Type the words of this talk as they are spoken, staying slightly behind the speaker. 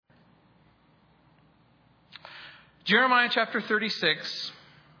Jeremiah chapter 36,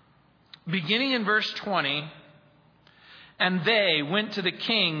 beginning in verse 20, and they went to the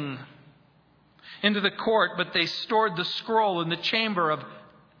king into the court, but they stored the scroll in the chamber of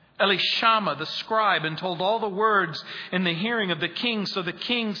Elishama the scribe and told all the words in the hearing of the king. So the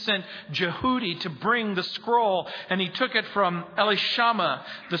king sent Jehudi to bring the scroll, and he took it from Elishama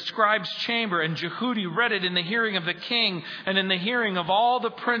the scribe's chamber, and Jehudi read it in the hearing of the king and in the hearing of all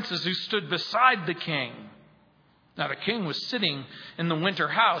the princes who stood beside the king. Now the king was sitting in the winter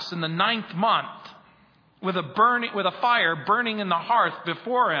house in the 9th month with a fire burning in the hearth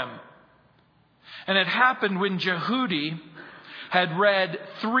before him. And it happened when Jehudi had read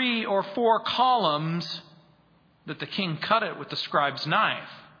 3 or 4 columns that the king cut it with the scribe's knife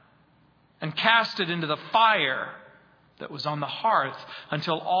and cast it into the fire that was on the hearth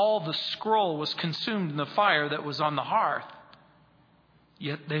until all the scroll was consumed in the fire that was on the hearth.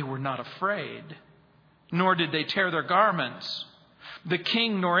 Yet they were not afraid, nor did they tear their garments, the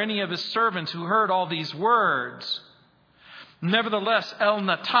king nor any of his servants who heard all these words. Nevertheless,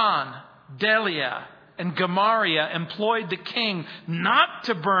 Elnathan, Deliah, and Gemariah employed the king not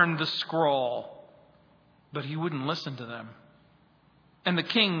to burn the scroll, but he wouldn't listen to them. And the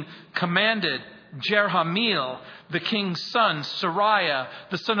king commanded Jerahmeel, the king's son, Sariah,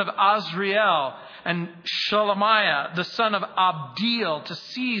 the son of Azriel, and Shelemiah, the son of Abdiel, to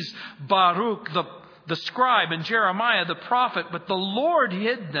seize Baruch, the scribe, and Jeremiah, the prophet, but the Lord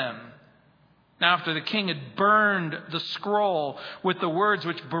hid them. Now, after the king had burned the scroll with the words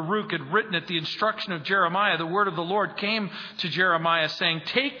which Baruch had written at the instruction of Jeremiah, the word of the Lord came to Jeremiah, saying,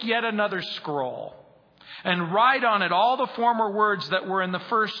 "Take yet another scroll, and write on it all the former words that were in the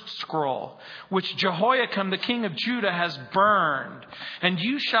first scroll, which Jehoiakim the king of Judah has burned. And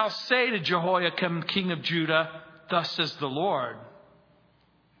you shall say to Jehoiakim king of Judah, Thus says the Lord,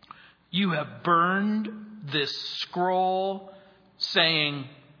 you have burned this scroll, saying,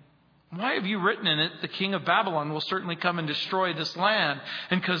 Why have you written in it, the king of Babylon will certainly come and destroy this land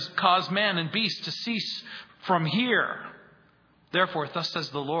and cause man and beast to cease from here. Therefore, thus says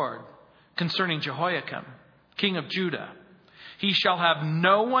the Lord concerning Jehoiakim, king of Judah, he shall have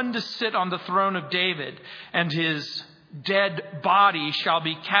no one to sit on the throne of David, and his dead body shall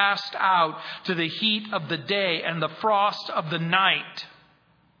be cast out to the heat of the day and the frost of the night.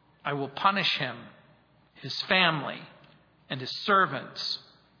 I will punish him, his family, and his servants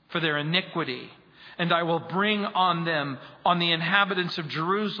for their iniquity. And I will bring on them, on the inhabitants of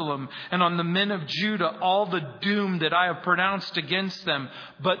Jerusalem and on the men of Judah, all the doom that I have pronounced against them.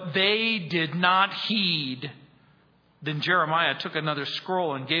 But they did not heed. Then Jeremiah took another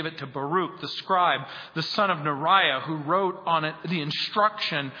scroll and gave it to Baruch, the scribe, the son of Neriah, who wrote on it the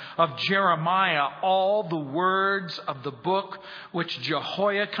instruction of Jeremiah, all the words of the book which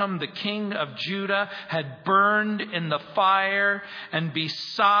Jehoiakim, the king of Judah, had burned in the fire. And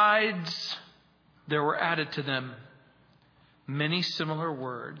besides, there were added to them many similar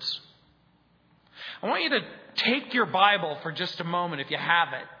words. I want you to take your Bible for just a moment, if you have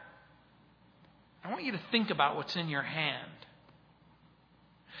it. I want you to think about what's in your hand.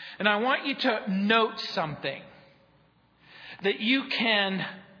 And I want you to note something. That you can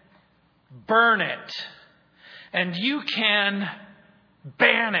burn it. And you can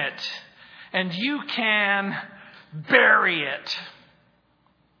ban it. And you can bury it.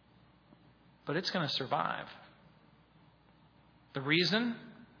 But it's going to survive. The reason?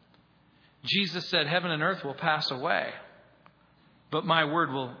 Jesus said, Heaven and earth will pass away, but my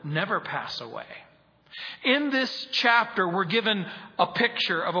word will never pass away. In this chapter, we're given a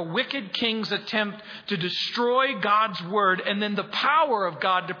picture of a wicked king's attempt to destroy God's word and then the power of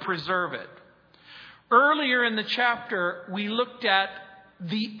God to preserve it. Earlier in the chapter, we looked at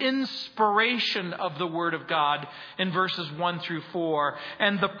the inspiration of the Word of God in verses 1 through 4,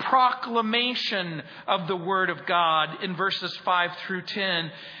 and the proclamation of the Word of God in verses 5 through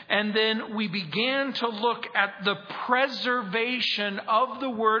 10. And then we began to look at the preservation of the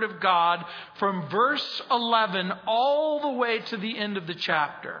Word of God from verse 11 all the way to the end of the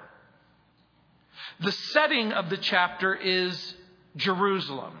chapter. The setting of the chapter is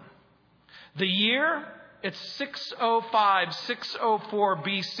Jerusalem. The year, it's 605, 604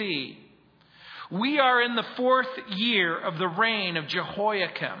 BC. We are in the 4th year of the reign of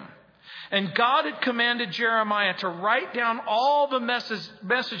Jehoiakim. And God had commanded Jeremiah to write down all the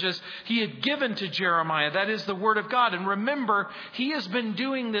messages he had given to Jeremiah. That is the Word of God. And remember, he has been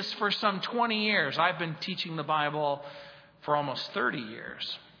doing this for some 20 years. I've been teaching the Bible for almost 30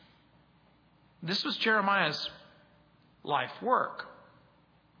 years. This was Jeremiah's life work.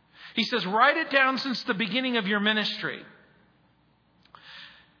 He says, write it down since the beginning of your ministry.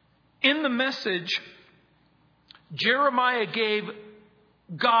 In the Message, Jeremiah gave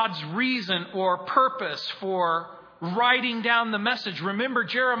God's reason or purpose for writing down the message. Remember,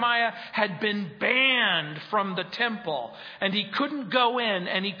 Jeremiah had been banned from the temple, and he couldn't go in,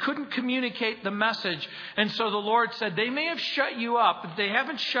 and he couldn't communicate the message. And so the Lord said, they may have shut you up, but they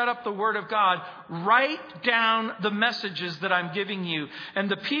haven't shut up the word of God. Write down the messages that I'm giving you. And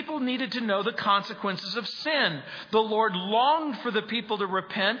the people needed to know the consequences of sin. The Lord longed for the people to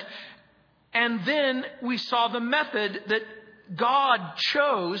repent. And then we saw the method that God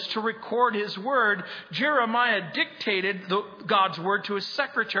chose to record his word. Jeremiah dictated God's word to his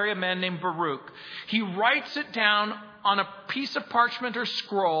secretary, a man named Baruch. He writes it down on a piece of parchment or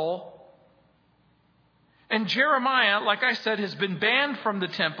scroll. And Jeremiah, like I said, has been banned from the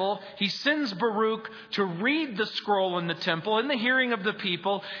temple. He sends Baruch to read the scroll in the temple in the hearing of the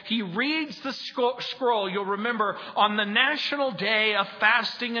people. He reads the scroll, you'll remember, on the national day of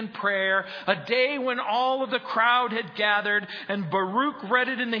fasting and prayer, a day when all of the crowd had gathered, and Baruch read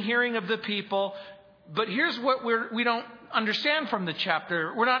it in the hearing of the people. But here's what we don't understand from the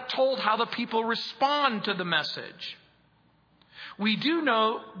chapter. We're not told how the people respond to the message. We do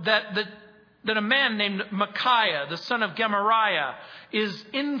know that a man named Micaiah, the son of Gemariah, is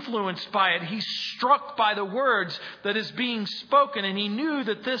influenced by it. He's struck by the words that is being spoken, and he knew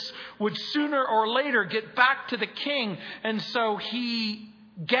that this would sooner or later get back to the king. And so he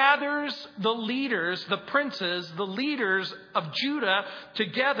gathers the leaders, the princes, the leaders of Judah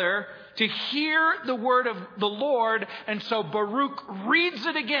together to hear the word of the Lord. And so Baruch reads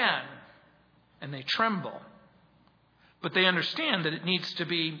it again, and they tremble. But they understand that it needs to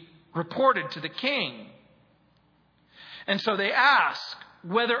be reported to the king. And so they ask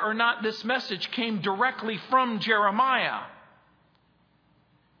whether or not this message came directly from Jeremiah.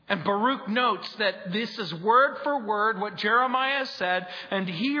 And Baruch notes that this is word for word what Jeremiah said, and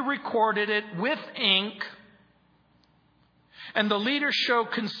he recorded it with ink. And the leaders show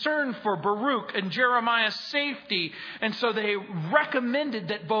concern for Baruch and Jeremiah's safety. And so they recommended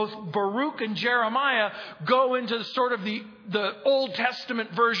that both Baruch and Jeremiah go into sort of the Old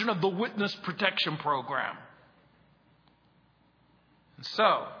Testament version of the witness protection program. And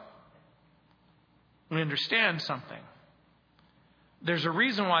so, we understand something. There's a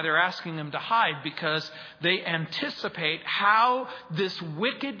reason why they're asking them to hide, because they anticipate how this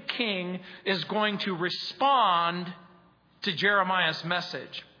wicked king is going to respond to Jeremiah's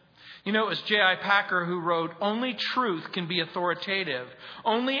message. You know, it was J.I. Packer who wrote, "Only truth can be authoritative.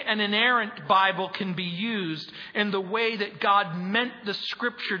 Only an inerrant Bible can be used in the way that God meant the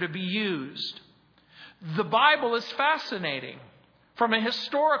Scripture to be used." The Bible is fascinating from a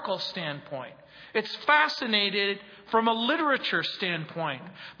historical standpoint. It's fascinating from a literature standpoint.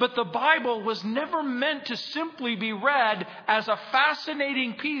 But the Bible was never meant to simply be read as a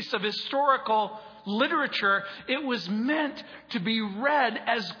fascinating piece of historical literature. It was meant to be read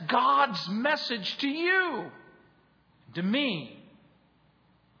as God's message to you, to me.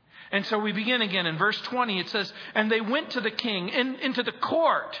 And so we begin again in verse 20. It says, "And they went to the king into the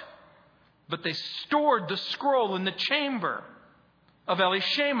court, but they stored the scroll in the chamber of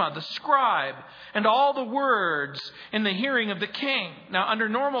Elishama, the scribe, and all the words in the hearing of the king." Now, under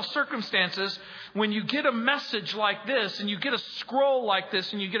normal circumstances, when you get a message like this, and you get a scroll like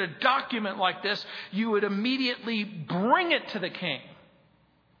this, and you get a document like this, you would immediately bring it to the king.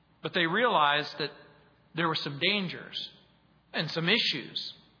 But they realized that there were some dangers and some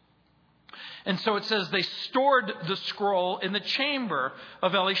issues. And so it says they stored the scroll in the chamber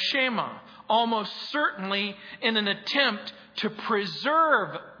of Elishama, almost certainly in an attempt to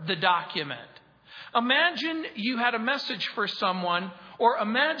preserve the document. Imagine you had a message for someone, or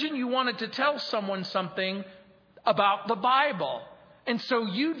imagine you wanted to tell someone something about the Bible. And so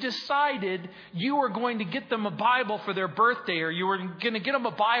you decided you were going to get them a Bible for their birthday, or you were going to get them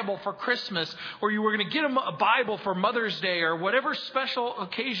a Bible for Christmas, or you were going to get them a Bible for Mother's Day, or whatever special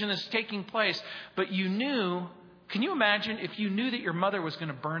occasion is taking place. But you knew, can you imagine if you knew that your mother was going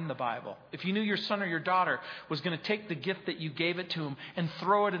to burn the Bible? If you knew your son or your daughter was going to take the gift that you gave it to him and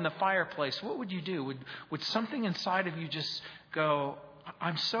throw it in the fireplace, what would you do? Would something inside of you just go,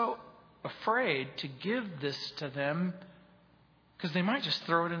 "I'm so afraid to give this to them, because they might just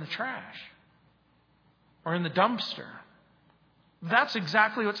throw it in the trash or in the dumpster"? That's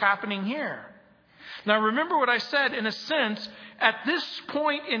exactly what's happening here. Now, remember what I said. In a sense, at this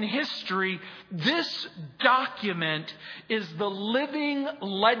point in history, this document is the living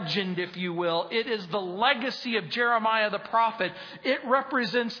legend, if you will. It is the legacy of Jeremiah the prophet. It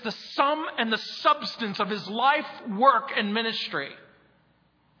represents the sum and the substance of his life, work, and ministry.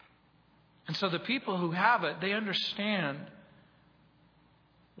 And so the people who have it, they understand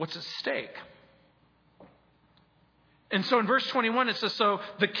what's at stake. And so in verse 21 it says, so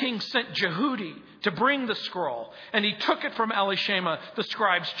the king sent Jehudi to bring the scroll. And he took it from Elishama, the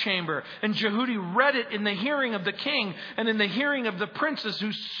scribe's chamber. And Jehudi read it in the hearing of the king and in the hearing of the princes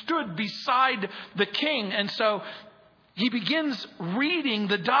who stood beside the king. And so he begins reading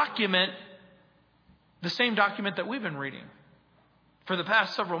the document, the same document that we've been reading for the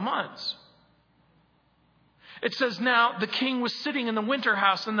past several months. It says, now the king was sitting in the winter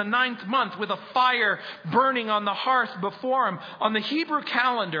house in the 9th month with a fire burning on the hearth before him. On the Hebrew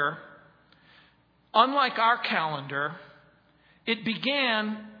calendar, unlike our calendar, it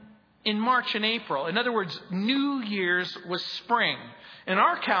began in March and April. In other words, New Year's was spring. In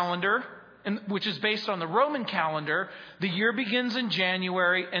our calendar, which is based on the Roman calendar, the year begins in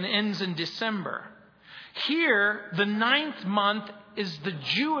January and ends in December. Here, the 9th month is the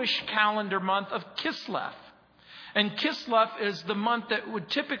Jewish calendar month of Kislev. And Kislev is the month that would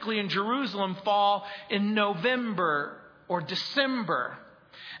typically in Jerusalem fall in November or December.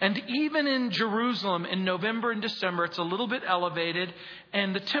 And even in Jerusalem in November and December, it's a little bit elevated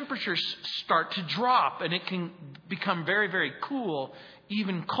and the temperatures start to drop and it can become very, very cool,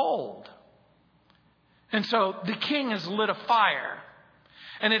 even cold. And so the king has lit a fire.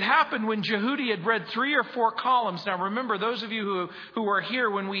 And it happened when Jehudi had read 3 or 4 columns. Now remember, those of you who were here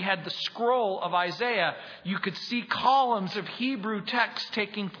when we had the scroll of Isaiah, you could see columns of Hebrew text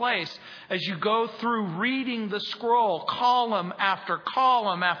taking place as you go through reading the scroll, column after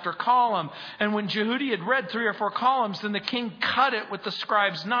column after column. And when Jehudi had read 3 or 4 columns, then the king cut it with the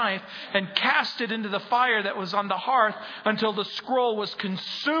scribe's knife and cast it into the fire that was on the hearth until the scroll was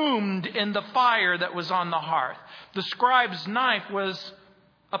consumed in the fire that was on the hearth. The scribe's knife was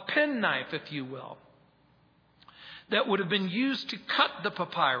a penknife, if you will, that would have been used to cut the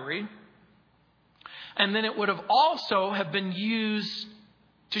papyri. And then it would have also have been used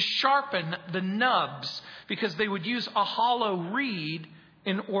to sharpen the nubs, because they would use a hollow reed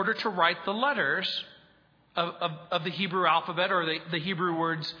in order to write the letters of the Hebrew alphabet or the Hebrew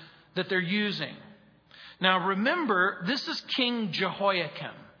words that they're using. Now remember, this is King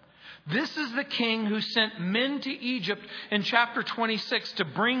Jehoiakim. This is the king who sent men to Egypt in chapter 26 to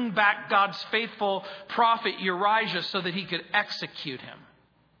bring back God's faithful prophet Elijah so that he could execute him.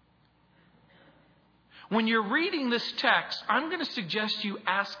 When you're reading this text, I'm going to suggest you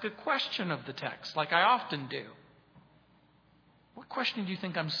ask a question of the text, like I often do. What question do you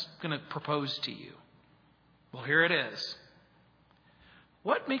think I'm going to propose to you? Well, here it is.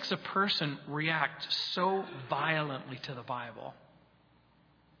 What makes a person react so violently to the Bible?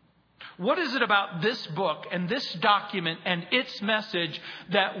 What is it about this book and this document and its message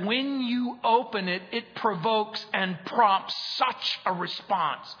that when you open it, it provokes and prompts such a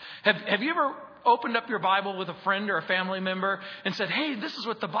response? Have you ever opened up your Bible with a friend or a family member and said, hey, this is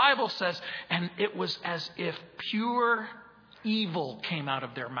what the Bible says, and it was as if pure evil came out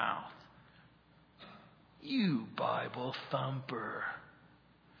of their mouth? You Bible thumper.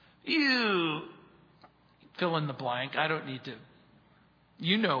 You fill in the blank. I don't need to.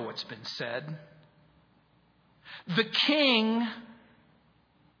 You know what's been said. The king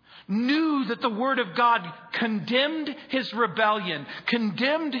knew that the word of God condemned his rebellion,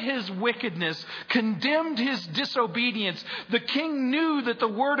 condemned his wickedness, condemned his disobedience. The king knew that the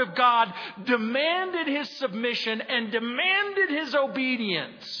word of God demanded his submission and demanded his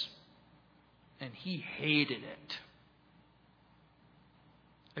obedience. And he hated it.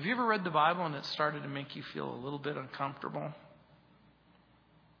 Have you ever read the Bible and it started to make you feel a little bit uncomfortable?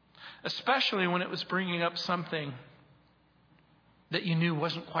 Especially when it was bringing up something that you knew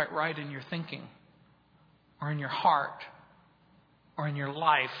wasn't quite right in your thinking or in your heart or in your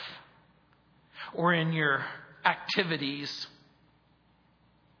life or in your activities.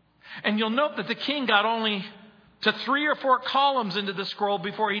 And you'll note that the king got only to 3 or 4 columns into the scroll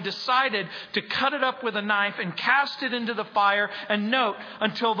before he decided to cut it up with a knife and cast it into the fire. And note,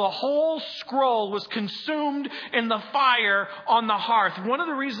 until the whole scroll was consumed in the fire on the hearth. One of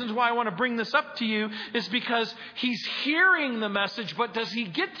the reasons why I want to bring this up to you is because he's hearing the message, but does he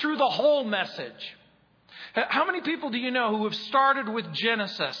get through the whole message? How many people do you know who have started with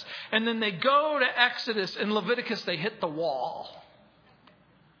Genesis and then they go to Exodus and Leviticus, they hit the wall?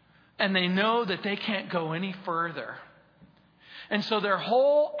 And they know that they can't go any further. And so their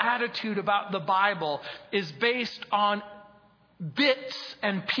whole attitude about the Bible is based on bits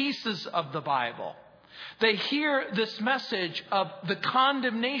and pieces of the Bible. They hear this message of the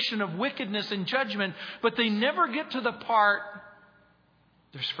condemnation of wickedness and judgment, but they never get to the part,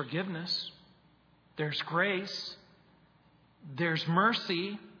 there's forgiveness, there's grace, there's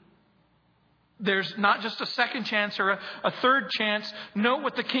mercy, There's not just a second chance or a third chance. Note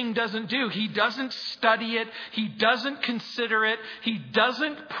what the king doesn't do. He doesn't study it. He doesn't consider it. He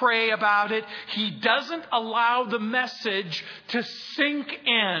doesn't pray about it. He doesn't allow the message to sink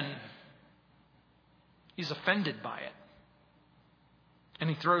in. He's offended by it. And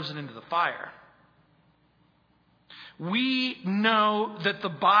he throws it into the fire. We know that the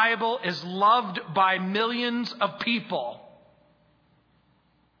Bible is loved by millions of people.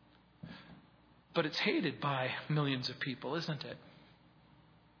 But it's hated by millions of people, isn't it?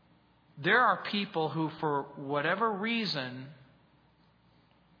 There are people who, for whatever reason,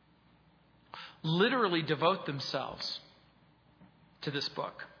 literally devote themselves to this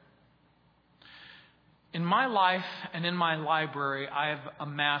book. In my life and in my library, I have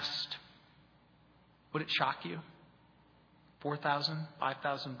amassed, would it shock you, 4,000,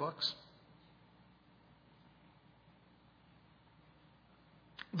 5,000 books?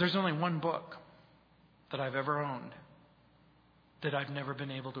 There's only one book that I've ever owned that I've never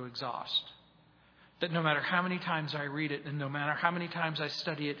been able to exhaust. That no matter how many times I read it, and no matter how many times I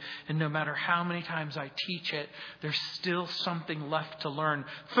study it, and no matter how many times I teach it, there's still something left to learn.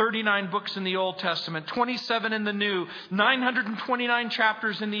 39 books in the Old Testament, 27 in the New, 929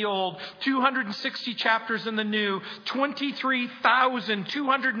 chapters in the Old, 260 chapters in the New,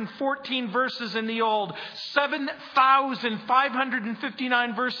 23,214 verses in the Old,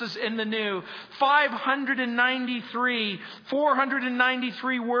 7,559 verses in the New,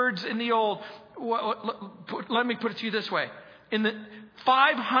 493 words in the Old. Let me put it to you this way. In the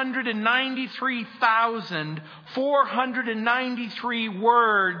 593,493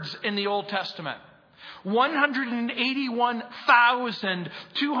 words in the Old Testament.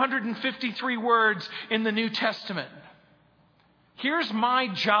 181,253 words in the New Testament. Here's my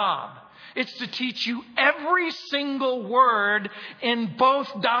job. It's to teach you every single word in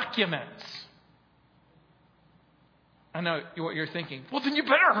both documents. I know what you're thinking. Well, then you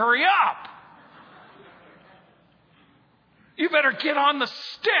better hurry up. You better get on the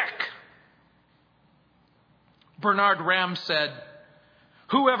stick. Bernard Ramm said,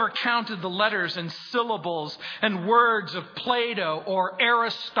 whoever counted the letters and syllables and words of Plato or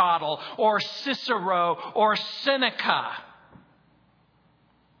Aristotle or Cicero or Seneca.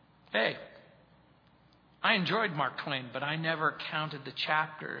 Hey, I enjoyed Mark Twain, but I never counted the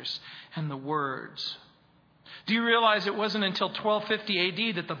chapters and the words. Do you realize it wasn't until 1250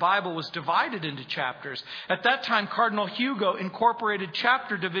 AD that the Bible was divided into chapters? At that time, Cardinal Hugo incorporated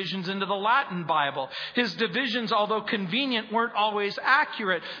chapter divisions into the Latin Bible. His divisions, although convenient, weren't always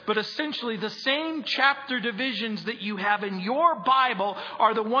accurate, but essentially the same chapter divisions that you have in your Bible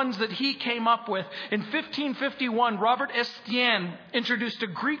are the ones that he came up with. In 1551, Robert Estienne introduced a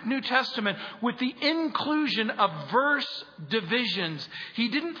Greek New Testament with the inclusion of verse divisions. He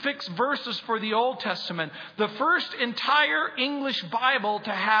didn't fix verses for the Old Testament. The first entire English Bible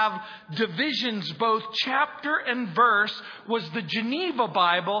to have divisions, both chapter and verse, was the Geneva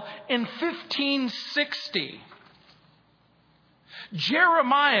Bible in 1560.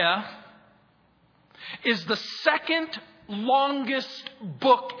 Jeremiah is the second longest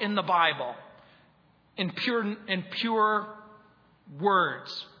book in the Bible in pure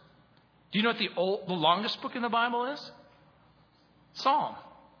words. Do you know what the longest book in the Bible is? Psalm.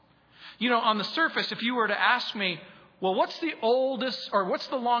 You know, on the surface, if you were to ask me, well, what's the oldest or what's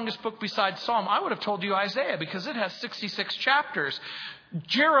the longest book besides Psalm? I would have told you Isaiah because it has 66 chapters.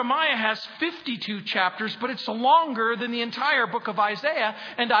 Jeremiah has 52 chapters, but it's longer than the entire book of Isaiah.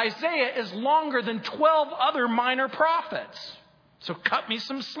 And Isaiah is longer than 12 other minor prophets. So cut me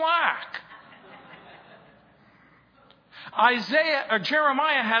some slack.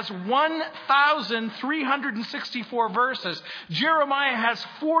 Jeremiah has 1,364 verses. Jeremiah has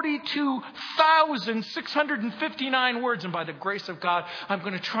 42,659 words. And by the grace of God, I'm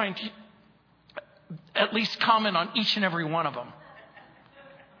going to try and at least comment on each and every one of them.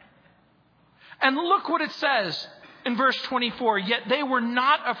 And look what it says in verse 24. Yet they were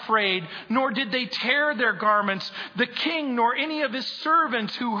not afraid, nor did they tear their garments, the king nor any of his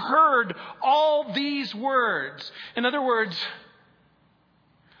servants who heard all these words. In other words,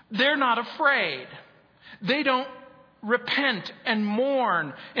 they're not afraid. They don't repent and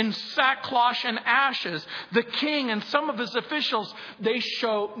mourn in sackcloth and ashes. The king and some of his officials, they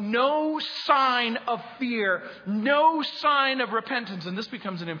show no sign of fear, no sign of repentance. And this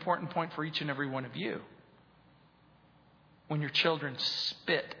becomes an important point for each and every one of you. When your children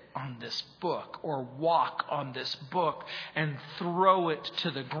spit on this book or walk on this book and throw it to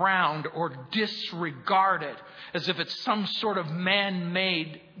the ground or disregard it as if it's some sort of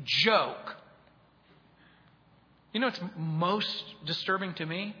man-made joke. You know what's most disturbing to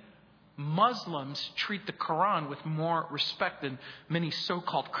me? Muslims treat the Quran with more respect than many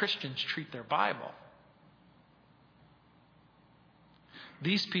so-called Christians treat their Bible.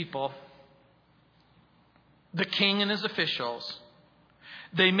 These people, the king and his officials,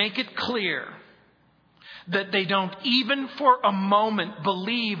 they make it clear that they don't even for a moment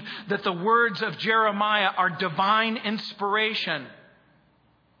believe that the words of Jeremiah are divine inspiration.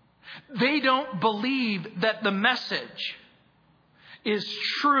 They don't believe that the message is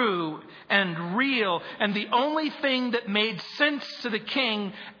true and real. And the only thing that made sense to the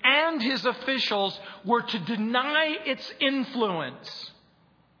king and his officials were to deny its influence.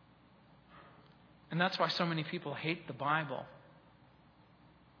 And that's why so many people hate the Bible.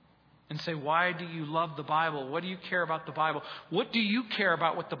 And say, why do you love the Bible? What do you care about the Bible? What do you care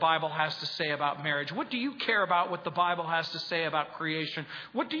about what the Bible has to say about marriage? What do you care about what the Bible has to say about creation?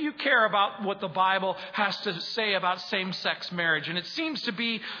 What do you care about what the Bible has to say about same-sex marriage? And it seems to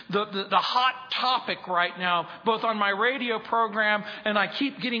be the hot topic right now, both on my radio program, and I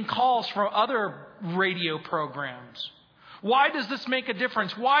keep getting calls from other radio programs. Why does this make a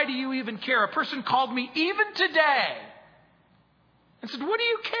difference? Why do you even care? A person called me even today and said, what do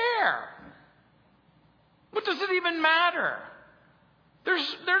you care? What does it even matter?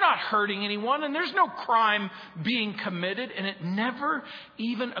 They're not hurting anyone, and there's no crime being committed, and it never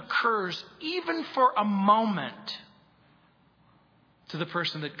even occurs, even for a moment, to the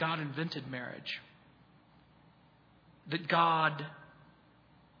person that God invented marriage. That God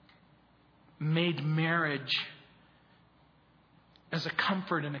made marriage as a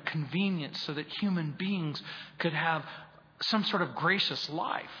comfort and a convenience so that human beings could have some sort of gracious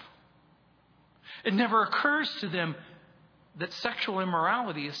life. It never occurs to them that sexual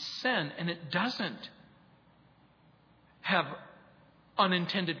immorality is sin, and it doesn't have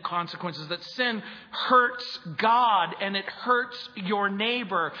unintended consequences, that sin hurts God and it hurts your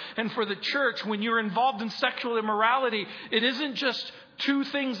neighbor. And for the church, when you're involved in sexual immorality, it isn't just two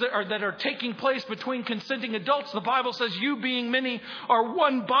things that are taking place between consenting adults. The Bible says you being many are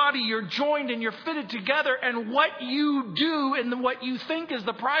one body. You're joined and you're fitted together. And what you do and what you think is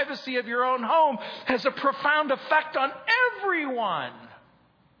the privacy of your own home has a profound effect on everyone.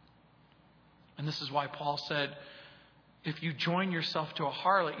 And this is why Paul said, if you join yourself to a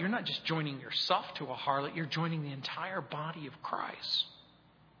harlot, you're not just joining yourself to a harlot, you're joining the entire body of Christ.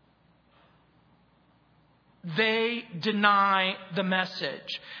 They deny the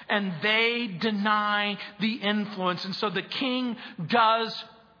message and they deny the influence. And so the king does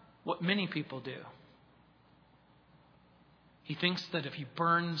what many people do. He thinks that if he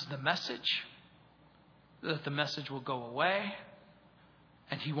burns the message, that the message will go away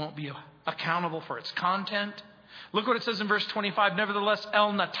and he won't be accountable for its content. Look what it says in verse 25. Nevertheless,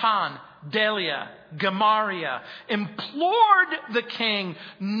 Elnatan, Deliah, Gemariah implored the king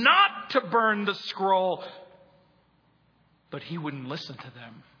not to burn the scroll, but he wouldn't listen to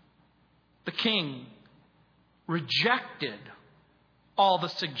them. The king rejected all the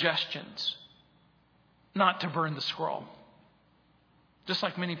suggestions not to burn the scroll. Just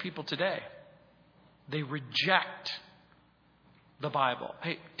like many people today. They reject the Bible.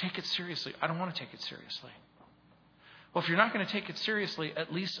 Hey, take it seriously. I don't want to take it seriously. Well, if you're not going to take it seriously,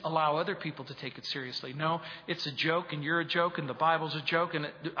 at least allow other people to take it seriously. No, it's a joke and you're a joke and the Bible's a joke and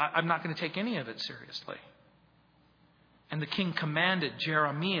I'm not going to take any of it seriously. And the king commanded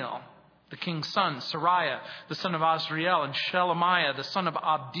Jeremiel, the king's son, Sariah, the son of Azriel, and Shelemiah, the son of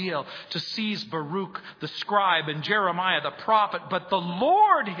Abdiel, to seize Baruch, the scribe, and Jeremiah, the prophet. But the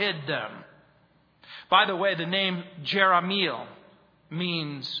Lord hid them. By the way, the name Jeremiel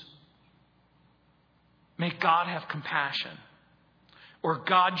means, may God have compassion, or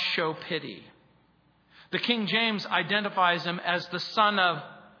God show pity. The King James identifies him as the son of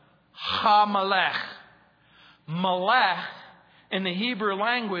Ha-Melech. Melech in the Hebrew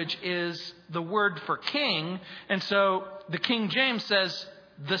language is the word for king. And so the King James says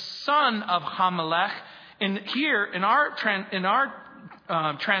the son of Ha-Melech. And here in our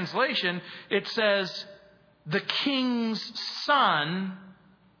translation, it says the king's son.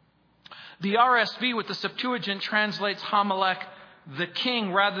 The RSV with the Septuagint translates Ha-Melech the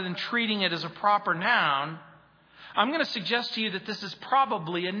king rather than treating it as a proper noun. I'm going to suggest to you that this is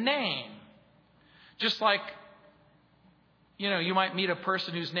probably a name. Just like, you might meet a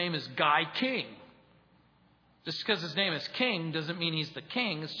person whose name is Guy King. Just because his name is King doesn't mean he's the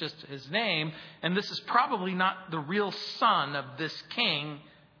king. It's just his name. And this is probably not the real son of this king.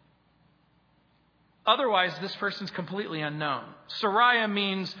 Otherwise, this person's completely unknown. Sariah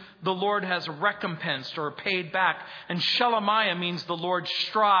means the Lord has recompensed or paid back. And Shelemiah means the Lord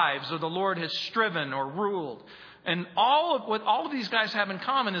strives or the Lord has striven or ruled. And what all of these guys have in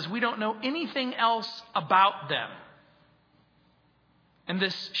common is we don't know anything else about them. And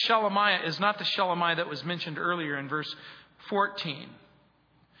this Shelemiah is not the Shelemiah that was mentioned earlier in verse 14.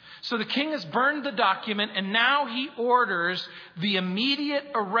 So the king has burned the document, and now he orders the immediate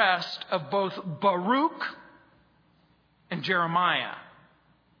arrest of both Baruch and Jeremiah.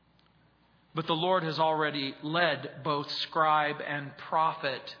 But the Lord has already led both scribe and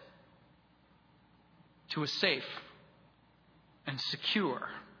prophet to a safe and secure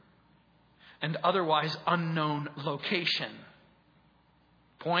and otherwise unknown location.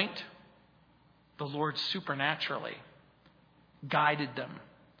 Point: the Lord supernaturally guided them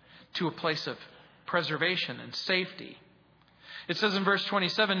to a place of preservation and safety. It says in verse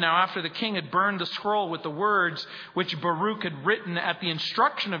 27, now after the king had burned the scroll with the words which Baruch had written at the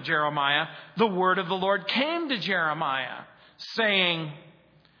instruction of Jeremiah, the word of the Lord came to Jeremiah, saying,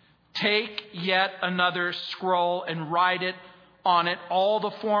 take yet another scroll and write on it all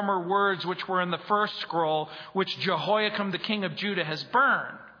the former words which were in the first scroll, which Jehoiakim the king of Judah has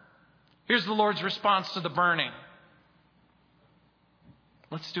burned. Here's the Lord's response to the burning.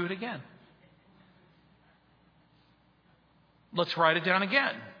 Let's do it again. Let's write it down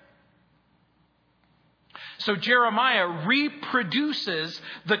again. So Jeremiah reproduces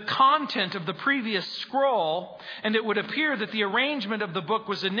the content of the previous scroll, and it would appear that the arrangement of the book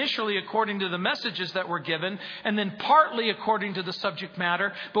was initially according to the messages that were given, and then partly according to the subject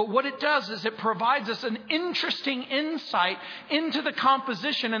matter. But what it does is it provides us an interesting insight into the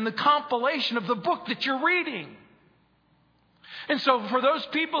composition and the compilation of the book that you're reading. And so for those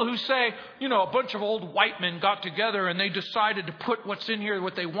people who say, a bunch of old white men got together and they decided to put what's in here,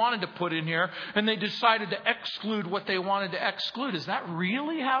 what they wanted to put in here, and they decided to exclude what they wanted to exclude. Is that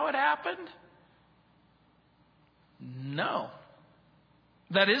really how it happened? No.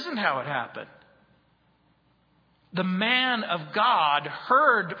 That isn't how it happened. The man of God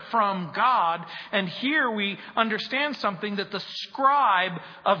heard from God, and here we understand something, that the scribe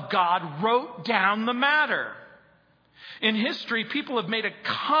of God wrote down the matter. In history, people have made a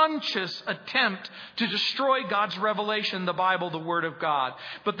conscious attempt to destroy God's revelation, the Bible, the Word of God.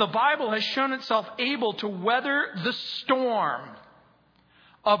 But the Bible has shown itself able to weather the storm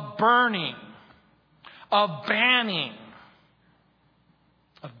of burning, of banning,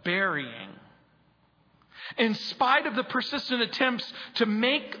 of burying. In spite of the persistent attempts to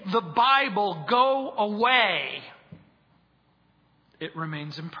make the Bible go away, it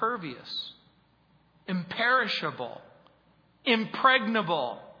remains impervious, imperishable,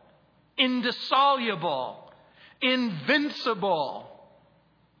 impregnable, indissoluble, invincible.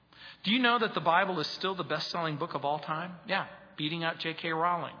 Do you know that the Bible is still the best-selling book of all time? Yeah, beating out J.K.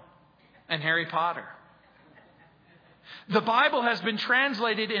 Rowling and Harry Potter. The Bible has been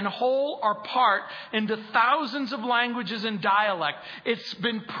translated in whole or part into thousands of languages and dialect. It's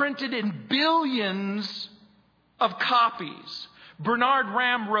been printed in billions of copies. Bernard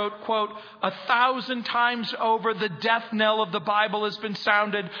Ram wrote, quote, 1,000 times over, the death knell of the Bible has been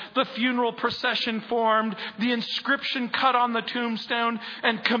sounded, the funeral procession formed, the inscription cut on the tombstone,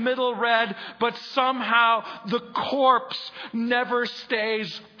 and committal read, but somehow the corpse never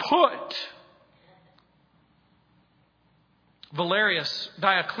stays put. Valerius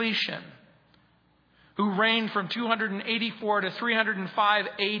Diocletian, who reigned from 284 to 305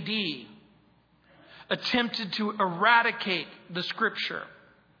 AD, attempted to eradicate the Scripture.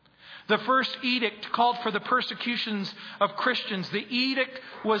 The first edict called for the persecutions of Christians. The edict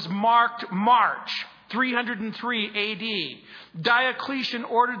was marked March 303 AD. Diocletian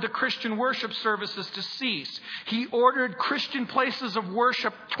ordered the Christian worship services to cease. He ordered Christian places of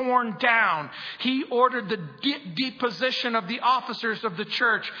worship torn down. He ordered the deposition of the officers of the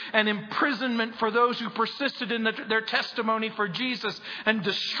church and imprisonment for those who persisted in their testimony for Jesus, and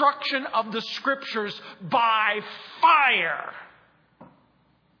destruction of the Scriptures by fire.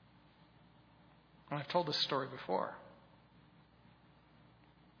 And I've told this story before.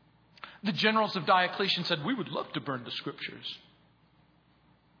 The generals of Diocletian said, we would love to burn the Scriptures.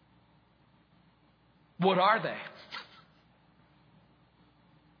 What are they?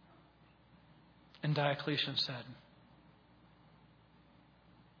 And Diocletian said,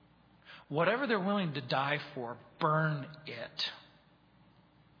 whatever they're willing to die for, burn it.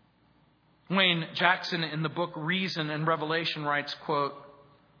 Wayne Jackson in the book Reason and Revelation writes, quote,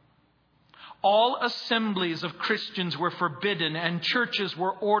 All assemblies of Christians were forbidden and churches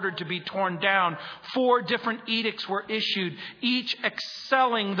were ordered to be torn down. 4 different edicts were issued, each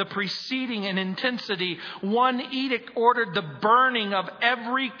excelling the preceding in intensity. One edict ordered the burning of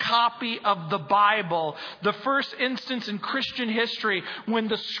every copy of the Bible. The first instance in Christian history when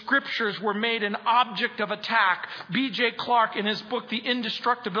the scriptures were made an object of attack. B.J. Clark, in his book, The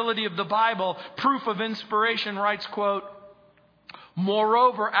Indestructibility of the Bible, Proof of Inspiration, writes, quote,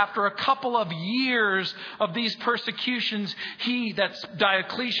 "Moreover, after a couple of years of these persecutions, he," that's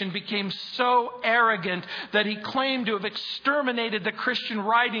Diocletian, "became so arrogant that he claimed to have exterminated the Christian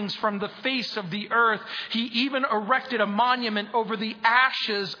writings from the face of the earth. He even erected a monument over the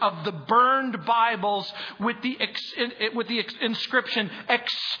ashes of the burned Bibles with the inscription,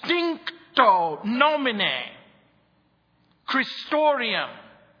 Extincto nomine Christorium."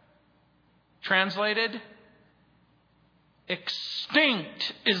 Translated,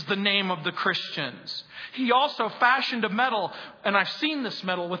 extinct is the name of the Christians. He also fashioned a medal, and I've seen this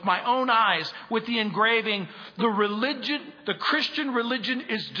medal with my own eyes, with the engraving, "The Christian religion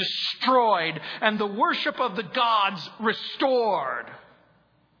is destroyed and the worship of the gods restored."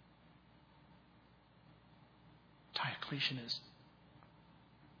 Diocletian is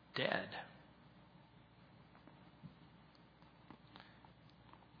dead.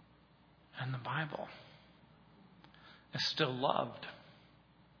 And the Bible is still loved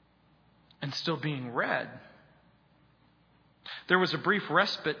and still being read. There was a brief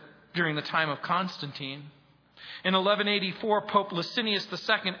respite during the time of Constantine. In 1184, Pope Licinius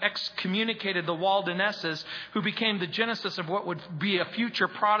II excommunicated the Waldenses, who became the genesis of what would be a future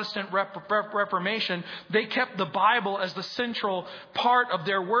Protestant Reformation. They kept the Bible as the central part of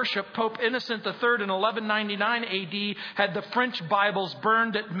their worship. Pope Innocent III in 1199 AD had the French Bibles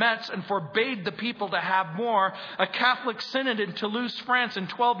burned at Metz and forbade the people to have more. A Catholic synod in Toulouse, France in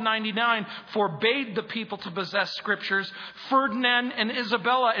 1299 forbade the people to possess scriptures. Ferdinand and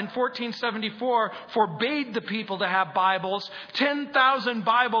Isabella in 1474 forbade the people to have Bibles. 10,000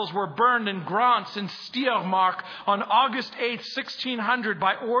 Bibles were burned in Grants in Steiermark on August 8, 1600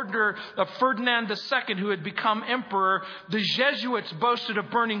 by order of Ferdinand II, who had become emperor. The Jesuits boasted of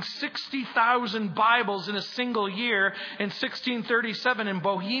burning 60,000 Bibles in a single year. In 1637 in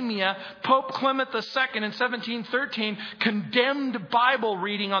Bohemia, Pope Clement II in 1713 condemned Bible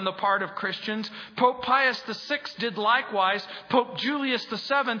reading on the part of Christians. Pope Pius VI did likewise. Pope Julius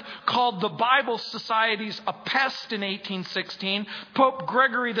VII called the Bible societies a pest in 1816. Pope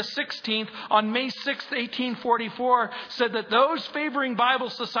Gregory XVI on May 6, 1844 said that those favoring Bible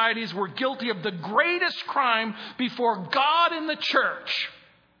societies were guilty of the greatest crime before God and the church.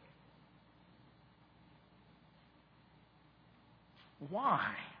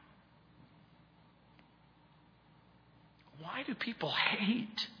 Why? Why do people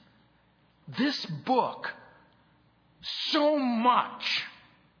hate this book so much?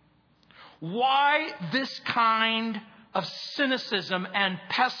 Why this kind of cynicism and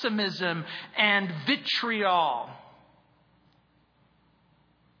pessimism and vitriol?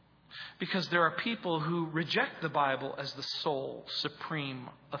 Because there are people who reject the Bible as the sole supreme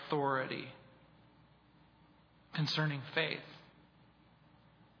authority concerning faith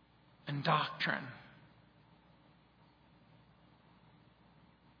and doctrine.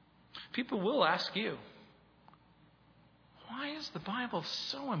 People will ask you, why is the Bible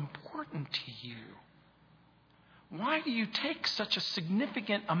so important to you? Why do you take such a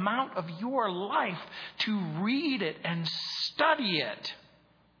significant amount of your life to read it and study it?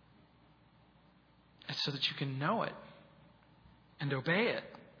 It's so that you can know it and obey it.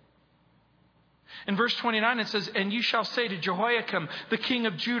 In verse 29 it says, "And you shall say to Jehoiakim, the king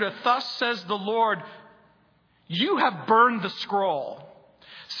of Judah, thus says the Lord, you have burned the scroll,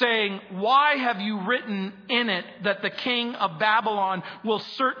 saying, why have you written in it that the king of Babylon will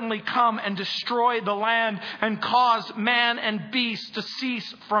certainly come and destroy the land and cause man and beast to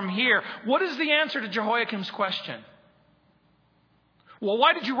cease from here?" What is the answer to Jehoiakim's question? Well,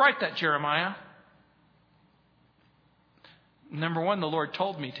 why did you write that, Jeremiah? Number one, the Lord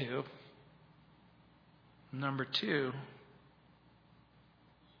told me to. Number two,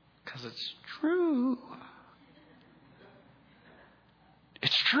 because it's true.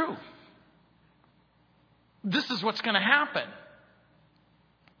 It's true. This is what's going to happen.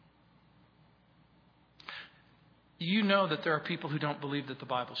 You know that there are people who don't believe that the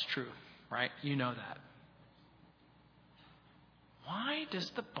Bible's true, right? You know that. Why does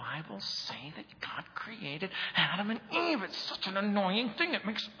the Bible say that God created Adam and Eve? It's such an annoying thing. It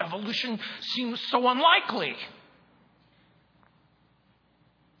makes evolution seem so unlikely.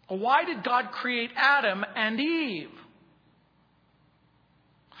 Why did God create Adam and Eve?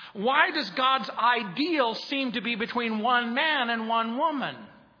 Why does God's ideal seem to be between one man and one woman?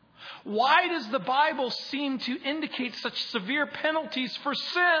 Why does the Bible seem to indicate such severe penalties for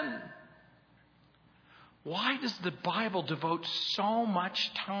sin? Why does the Bible devote so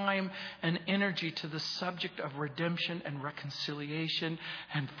much time and energy to the subject of redemption and reconciliation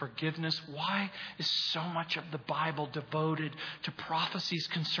and forgiveness? Why is so much of the Bible devoted to prophecies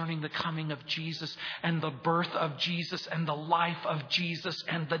concerning the coming of Jesus and the birth of Jesus and the life of Jesus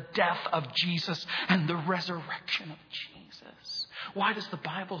and the death of Jesus and the resurrection of Jesus? Why does the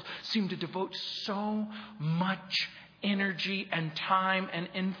Bible seem to devote so much energy and time and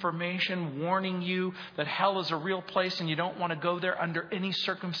information warning you that hell is a real place and you don't want to go there under any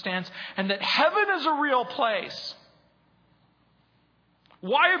circumstance, and that heaven is a real place?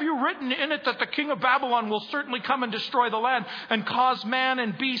 Why have you written in it that the king of Babylon will certainly come and destroy the land and cause man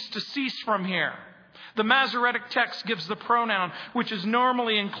and beast to cease from here? The Masoretic text gives the pronoun, which is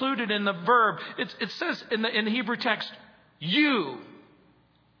normally included in the verb. It says in the Hebrew text, you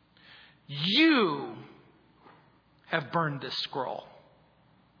have burned this scroll.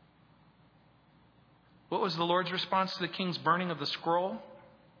 What was the Lord's response to the king's burning of the scroll?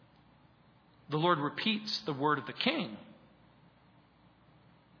 The Lord repeats the word of the king.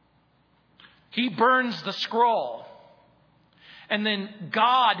 He burns the scroll. And then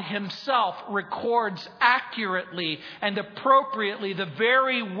God himself records accurately and appropriately the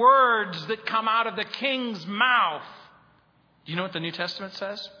very words that come out of the king's mouth. Do you know what the New Testament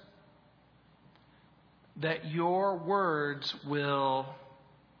says? That your words will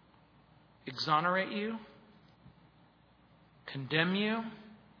exonerate you, condemn you,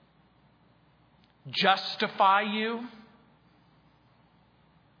 justify you,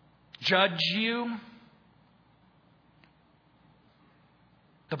 judge you.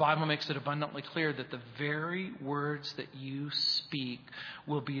 The Bible makes it abundantly clear that the very words that you speak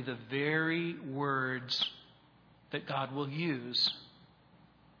will be the very words that God will use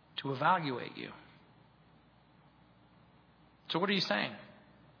to evaluate you. So what are you saying?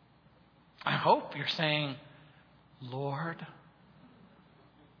 I hope you're saying, Lord,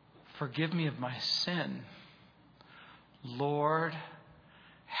 forgive me of my sin. Lord,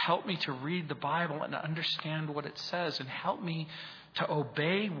 help me to read the Bible and understand what it says, and help me to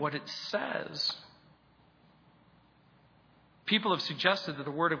obey what it says. People have suggested that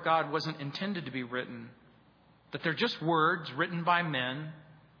the Word of God wasn't intended to be written, that they're just words written by men.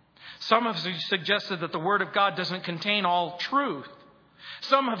 Some have suggested that the Word of God doesn't contain all truth.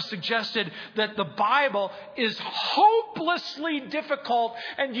 Some have suggested that the Bible is hopelessly difficult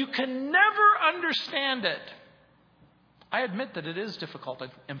and you can never understand it. I admit that it is difficult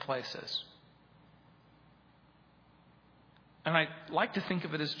in places. And I like to think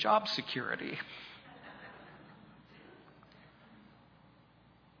of it as job security.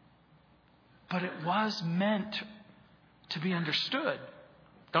 But it was meant to be understood.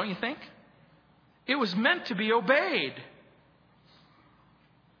 Don't you think? It was meant to be obeyed.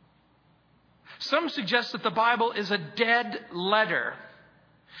 Some suggest that the Bible is a dead letter,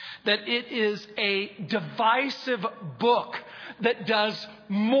 that it is a divisive book that does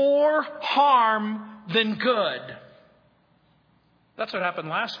more harm than good. That's what happened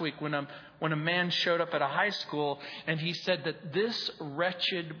last week when a man showed up at a high school and he said that this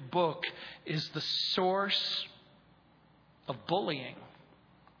wretched book is the source of bullying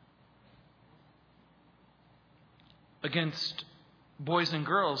against boys and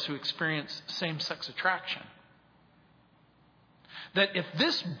girls who experience same-sex attraction. That if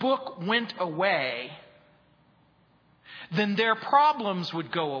this book went away, then their problems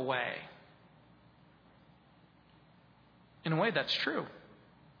would go away. In a way, that's true.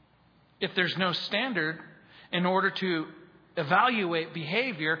 If there's no standard in order to evaluate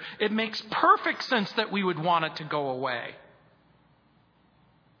behavior, it makes perfect sense that we would want it to go away.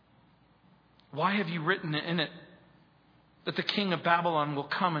 Why have you written in it that the king of Babylon will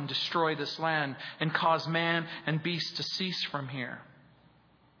come and destroy this land and cause man and beast to cease from here?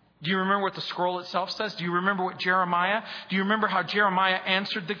 Do you remember what the scroll itself says? Do you remember what Jeremiah? Do you remember how Jeremiah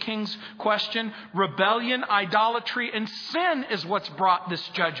answered the king's question? Rebellion, idolatry, and sin is what's brought this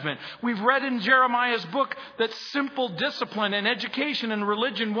judgment. We've read in Jeremiah's book that simple discipline and education and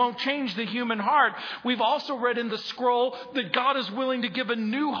religion won't change the human heart. We've also read in the scroll that God is willing to give a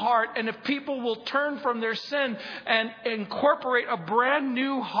new heart, and if people will turn from their sin and incorporate a brand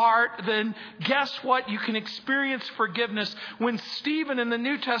new heart, then guess what? You can experience forgiveness. When Stephen in the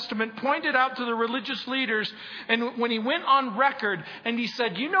New Testament pointed out to the religious leaders, and when he went on record and he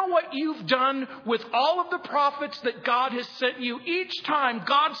said, you know what you've done with all of the prophets that God has sent you? Each time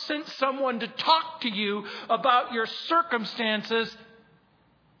God sent someone to talk to you about your circumstances,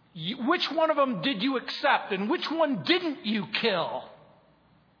 Which one of them did you accept and which one didn't you kill?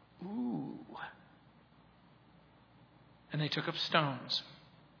 Ooh. And they took up stones.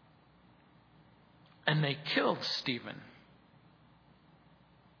 And they killed Stephen.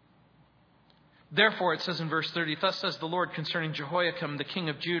 Therefore, it says in verse 30, thus says the Lord concerning Jehoiakim, the king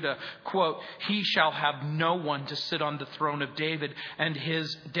of Judah, quote, he shall have no one to sit on the throne of David, and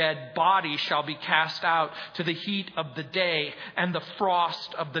his dead body shall be cast out to the heat of the day and the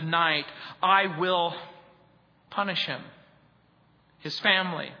frost of the night. I will punish him, his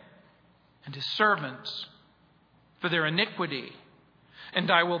family, and his servants for their iniquity, and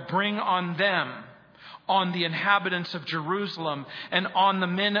I will bring on them, on the inhabitants of Jerusalem and on the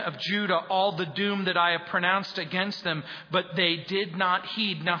men of Judah, all the doom that I have pronounced against them, but they did not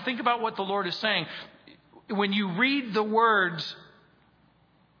heed. Now think about what the Lord is saying. When you read the words,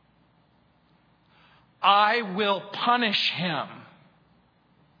 I will punish him,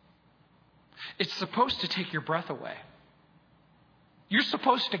 it's supposed to take your breath away. You're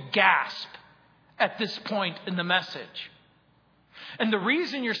supposed to gasp at this point in the message. And the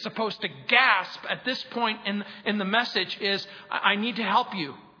reason you're supposed to gasp at this point in the message is, I need to help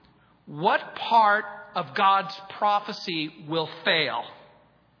you. What part of God's prophecy will fail?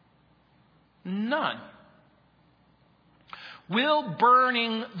 None. Will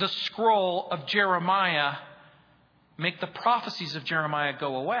burning the scroll of Jeremiah make the prophecies of Jeremiah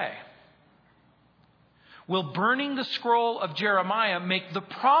go away? Will burning the scroll of Jeremiah make the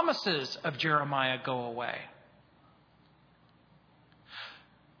promises of Jeremiah go away?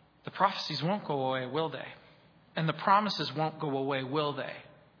 The prophecies won't go away, will they? And the promises won't go away, will they?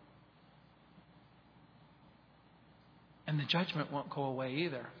 And the judgment won't go away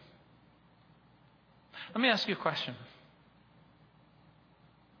either. Let me ask you a question.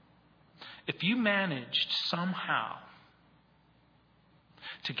 If you managed somehow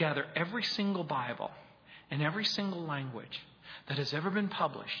to gather every single Bible in every single language that has ever been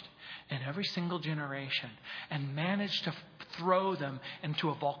published in every single generation and managed to throw them into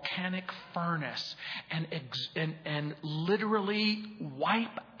a volcanic furnace and literally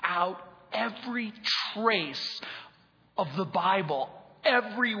wipe out every trace of the Bible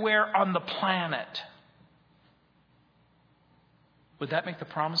everywhere on the planet, would that make the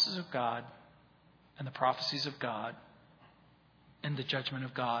promises of God and the prophecies of God and the judgment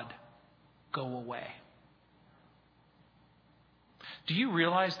of God go away? Do you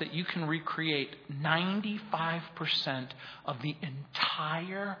realize that you can recreate 95% of the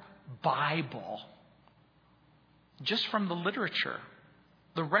entire Bible just from the literature,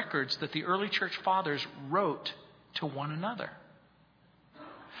 the records that the early church fathers wrote to one another?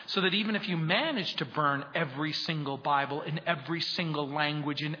 So that even if you managed to burn every single Bible in every single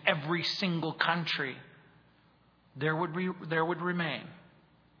language in every single country, there would remain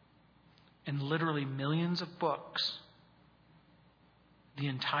in literally millions of books the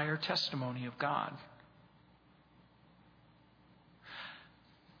entire testimony of God.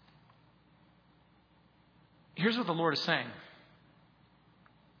 Here's what the Lord is saying.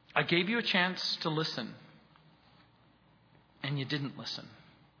 I gave you a chance to listen, and you didn't listen.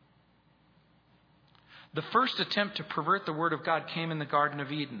 The first attempt to pervert the word of God came in the Garden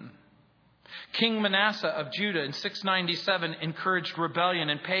of Eden. King Manasseh of Judah in 697 encouraged rebellion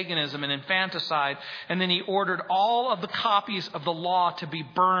and paganism and infanticide, and then he ordered all of the copies of the law to be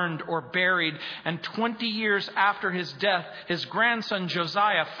burned or buried. And 20 years after his death, his grandson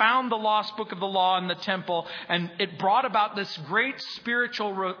Josiah found the lost book of the law in the temple, and it brought about this great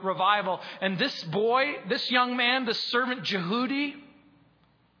spiritual revival. And this boy, this young man, this servant Jehudi,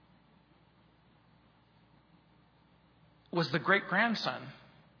 was the great-grandson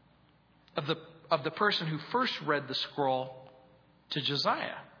of the person who first read the scroll to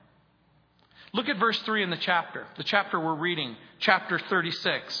Josiah. Look at verse 3 in the chapter we're reading, chapter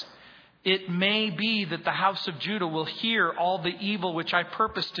 36. It may be that the house of Judah will hear all the evil which I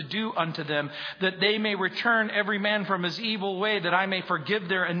purpose to do unto them, that they may return every man from his evil way, that I may forgive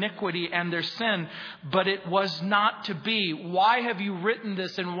their iniquity and their sin. But it was not to be. Why have you written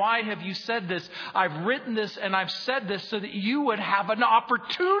this and why have you said this? I've written this and I've said this so that you would have an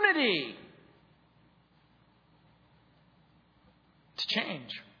opportunity to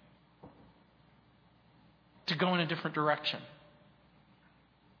change, to go in a different direction,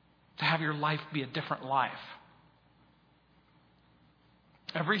 to have your life be a different life.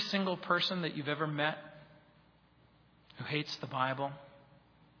 Every single person that you've ever met who hates the Bible,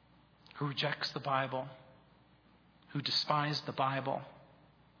 who rejects the Bible, who despised the Bible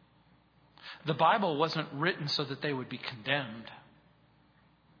wasn't written so that they would be condemned.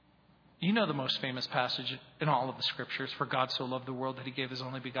 You know the most famous passage in all of the scriptures. For God so loved the world that he gave his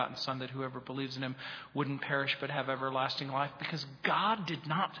only begotten Son, that whoever believes in him wouldn't perish but have everlasting life. Because God did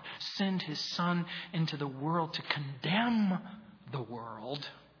not send his Son into the world to condemn the world,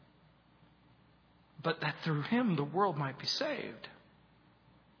 but that through him the world might be saved.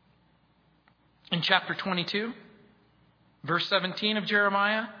 In chapter 22, verse 17 of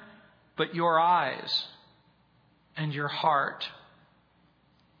Jeremiah, but your eyes and your heart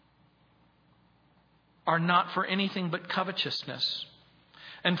are not for anything but covetousness,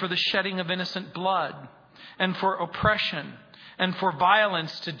 and for the shedding of innocent blood, and for oppression, and for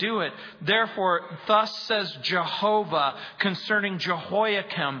violence to do it. Therefore, thus says Jehovah concerning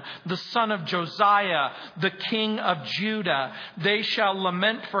Jehoiakim, the son of Josiah, the king of Judah. They shall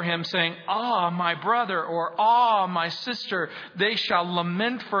lament for him, saying, Ah, my brother, or Ah, my sister. They shall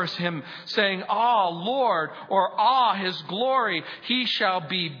lament for him, saying, Ah, Lord, or Ah, his glory. He shall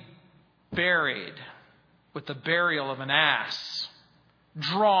be buried with the burial of an ass,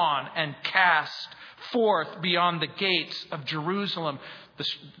 drawn and cast forth beyond the gates of Jerusalem.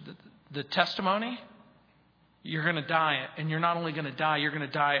 The testimony, you're going to die. And you're not only going to die, you're going to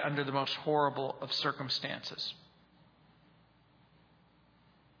die under the most horrible of circumstances.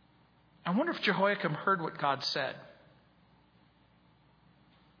 I wonder if Jehoiakim heard what God said.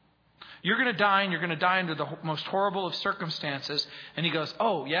 You're going to die, and you're going to die under the most horrible of circumstances. And he goes,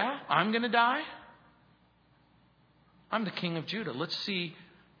 oh, yeah? I'm going to die? I'm the king of Judah. Let's see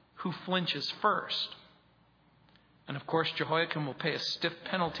who flinches first. And of course, Jehoiakim will pay a stiff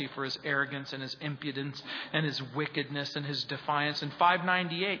penalty for his arrogance and his impudence and his wickedness and his defiance. In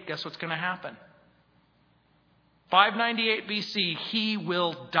 598, guess what's going to happen? 598 BC, he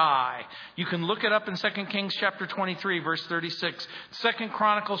will die. You can look it up in 2 Kings chapter 23, verse 36. 2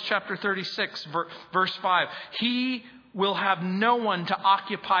 Chronicles chapter 36, verse 5. He will have no one to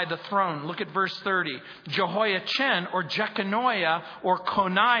occupy the throne. Look at verse 30. Jehoiachin, or Jeconiah, or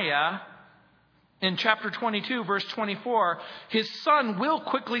Coniah, in chapter 22, verse 24, his son will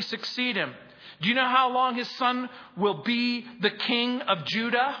quickly succeed him. Do you know how long his son will be the king of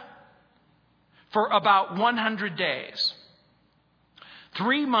Judah? For about 100 days.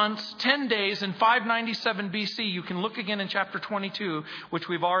 3 months, 10 days in 597 BC. You can look again in chapter 22, which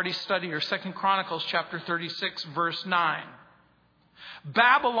we've already studied, or 2 Chronicles chapter 36, verse 9.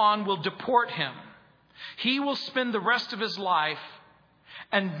 Babylon will deport him. He will spend the rest of his life,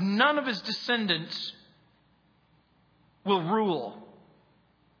 and none of his descendants will rule.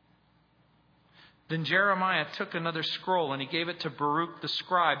 Then Jeremiah took another scroll and he gave it to Baruch the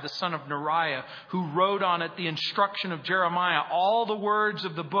scribe, the son of Neriah, who wrote on it the instruction of Jeremiah, all the words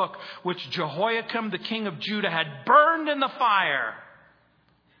of the book which Jehoiakim, the king of Judah, had burned in the fire.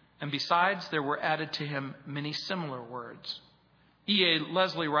 And besides, there were added to him many similar words. E.A.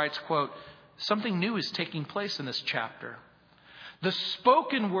 Leslie writes, quote, something new is taking place in this chapter. The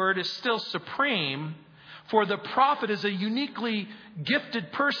spoken word is still supreme, for the prophet is a uniquely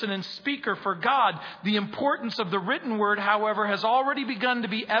gifted person and speaker for God. The importance of the written word, however, has already begun to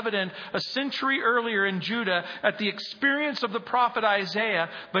be evident a century earlier in Judah at the experience of the prophet Isaiah.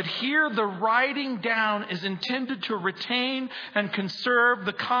 But here the writing down is intended to retain and conserve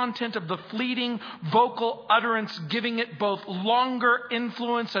the content of the fleeting vocal utterance, giving it both longer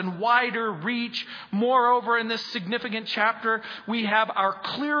influence and wider reach. Moreover, in this significant chapter, we have our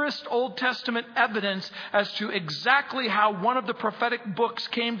clearest Old Testament evidence as to exactly how one of the prophetic books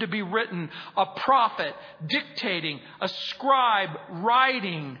came to be written. A prophet dictating, a scribe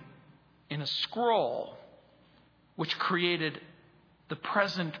writing in a scroll, which created the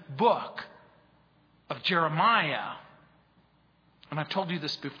present book of Jeremiah. And I've told you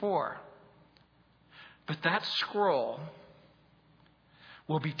this before, but that scroll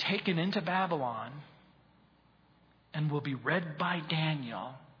will be taken into Babylon and will be read by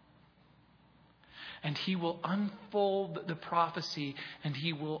Daniel. And he will unfold the prophecy, and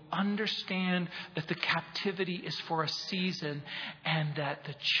he will understand that the captivity is for a season, and that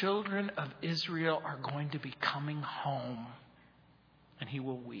the children of Israel are going to be coming home. And he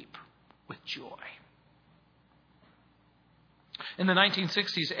will weep with joy. In the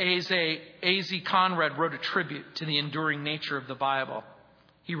 1960s, A.Z. Conrad wrote a tribute to the enduring nature of the Bible.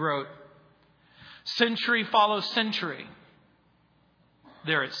 He wrote, "Century follows century.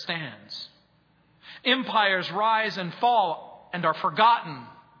 There it stands. Empires rise and fall and are forgotten.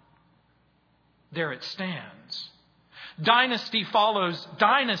 There it stands. Dynasty follows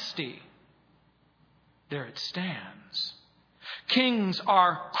dynasty. There it stands. Kings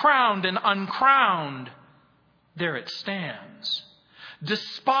are crowned and uncrowned. There it stands.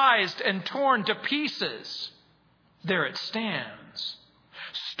 Despised and torn to pieces. There it stands.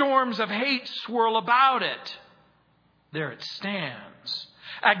 Storms of hate swirl about it. There it stands.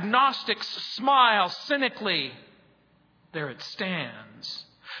 Agnostics smile cynically. There it stands.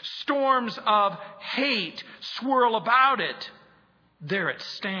 Storms of hate swirl about it. There it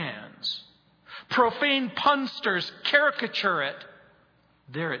stands. Profane punsters caricature it.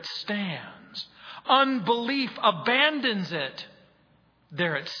 There it stands. Unbelief abandons it.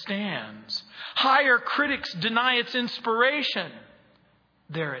 There it stands. Higher critics deny its inspiration.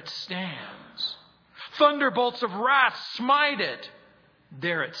 There it stands. Thunderbolts of wrath smite it.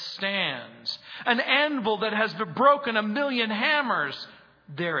 There it stands. An anvil that has broken 1,000,000 hammers.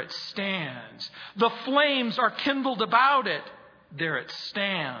 There it stands. The flames are kindled about it. There it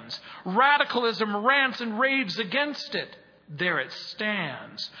stands. Radicalism rants and raves against it. There it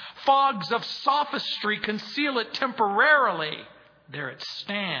stands. Fogs of sophistry conceal it temporarily. There it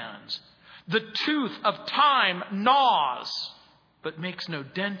stands. The tooth of time gnaws, but makes no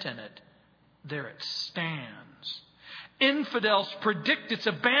dent in it. There it stands. Infidels predict its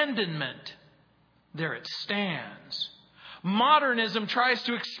abandonment. There it stands. Modernism tries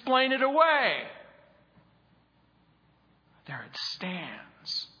to explain it away. There it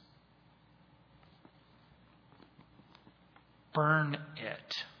stands. Burn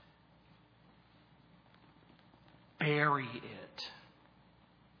it. Bury it.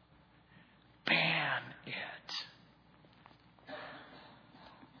 Ban it.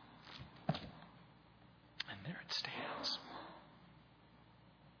 And there it stands.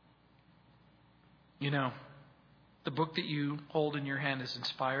 You know, the book that you hold in your hand is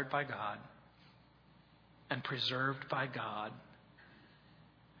inspired by God and preserved by God.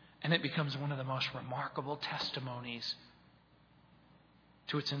 And it becomes one of the most remarkable testimonies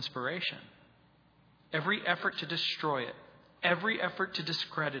to its inspiration. Every effort to destroy it, every effort to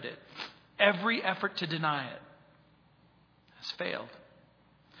discredit it, every effort to deny it has failed.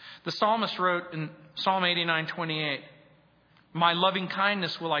 The psalmist wrote in Psalm 89:28, "My loving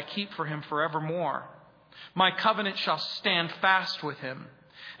kindness will I keep for him forevermore. My covenant shall stand fast with him."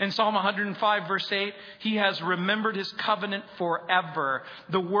 In Psalm 105, verse 8, he has remembered his covenant forever,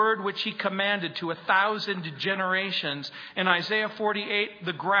 the word which he commanded to 1,000 generations. In Isaiah 48,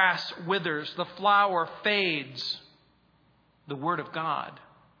 the grass withers, the flower fades. The word of God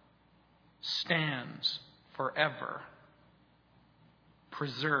stands forever,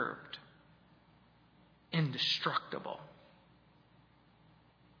 preserved, indestructible.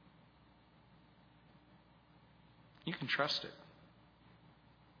 You can trust it.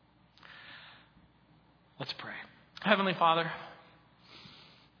 Let's pray. Heavenly Father,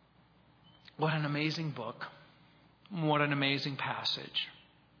 what an amazing book. What an amazing passage.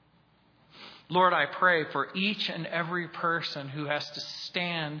 Lord, I pray for each and every person who has to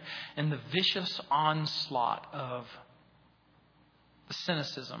stand in the vicious onslaught of the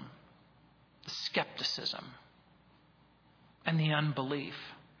cynicism, the skepticism, and the unbelief.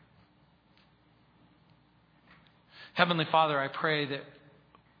 Heavenly Father, I pray that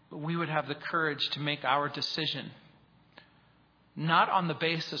we would have the courage to make our decision, not on the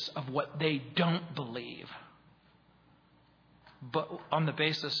basis of what they don't believe, but on the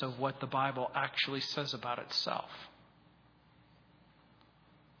basis of what the Bible actually says about itself.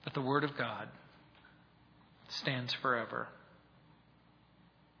 That the Word of God stands forever.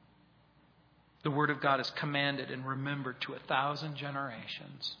 The Word of God is commanded and remembered to 1,000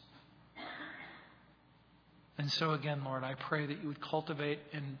 generations. And so again, Lord, I pray that you would cultivate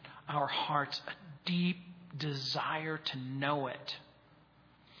in our hearts a deep desire to know it,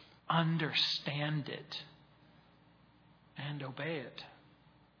 understand it, and obey it.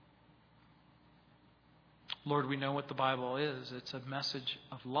 Lord, we know what the Bible is. It's a message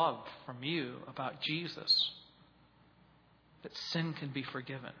of love from you about Jesus, that sin can be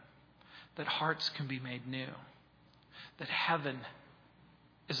forgiven, that hearts can be made new, that heaven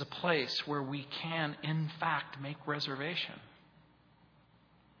is a place where we can, in fact, make reservation.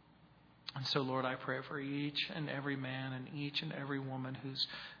 And so, Lord, I pray for each and every man and each and every woman who's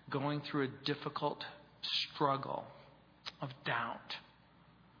going through a difficult struggle of doubt.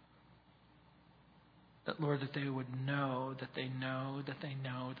 That, Lord, that they would know that they know that they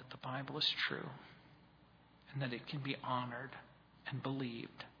know that the Bible is true and that it can be honored and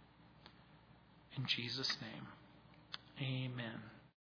believed. In Jesus' name, amen.